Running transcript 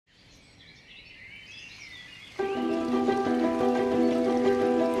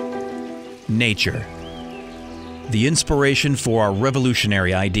nature. The inspiration for our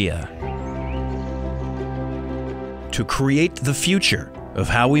revolutionary idea. To create the future of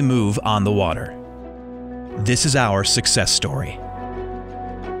how we move on the water. This is our success story.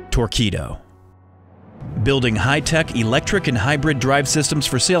 Torqeedo. Building high-tech electric and hybrid drive systems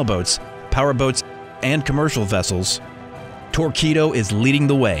for sailboats, powerboats, and commercial vessels, Torqeedo is leading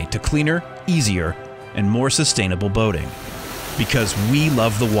the way to cleaner, easier, and more sustainable boating. Because we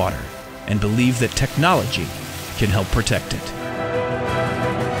love the water and believe that technology can help protect it.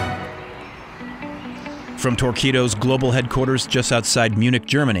 From Torqeedo's global headquarters just outside Munich,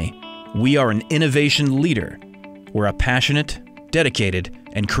 Germany, we are an innovation leader where a passionate, dedicated,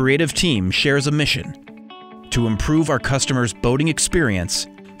 and creative team shares a mission to improve our customers' boating experience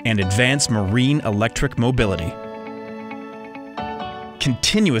and advance marine electric mobility.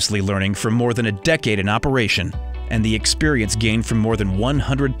 Continuously learning from more than a decade in operation and the experience gained from more than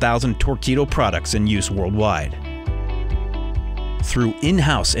 100,000 Torqeedo products in use worldwide. Through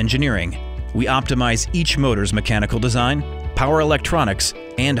in-house engineering, we optimize each motor's mechanical design, power electronics,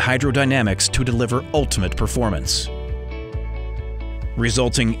 and hydrodynamics to deliver ultimate performance,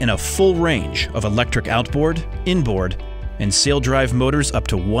 resulting in a full range of electric outboard, inboard, and sail drive motors up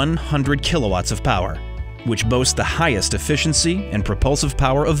to 100 kilowatts of power, which boast the highest efficiency and propulsive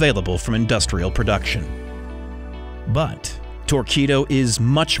power available from industrial production. But Torqeedo is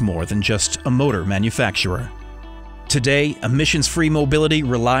much more than just a motor manufacturer. Today, emissions-free mobility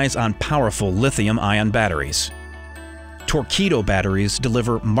relies on powerful lithium-ion batteries. Torqeedo batteries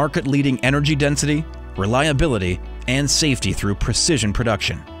deliver market-leading energy density, reliability, and safety through precision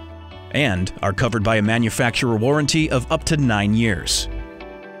production, and are covered by a manufacturer warranty of up to 9 years.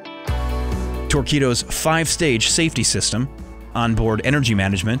 Torqeedo's 5-stage safety system, onboard energy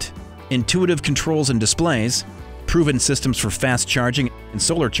management, intuitive controls and displays, proven systems for fast charging and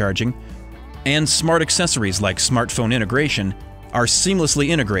solar charging, and smart accessories like smartphone integration are seamlessly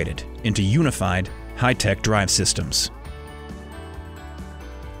integrated into unified, high-tech drive systems.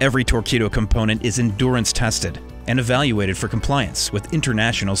 Every Torqeedo component is endurance tested and evaluated for compliance with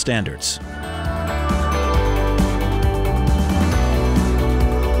international standards.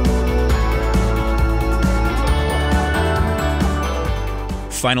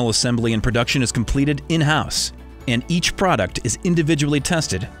 Final assembly and production is completed in-house, and each product is individually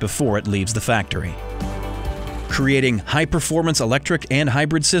tested before it leaves the factory, creating high-performance electric and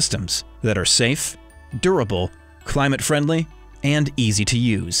hybrid systems that are safe, durable, climate-friendly, and easy to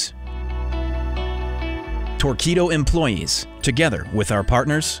use. Torqeedo employees, together with our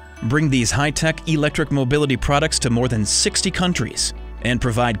partners, bring these high-tech electric mobility products to more than 60 countries and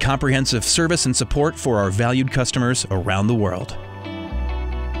provide comprehensive service and support for our valued customers around the world.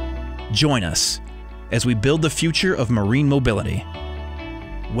 Join us as we build the future of marine mobility.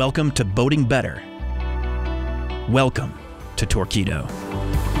 Welcome to Boating Better. Welcome to Torqeedo.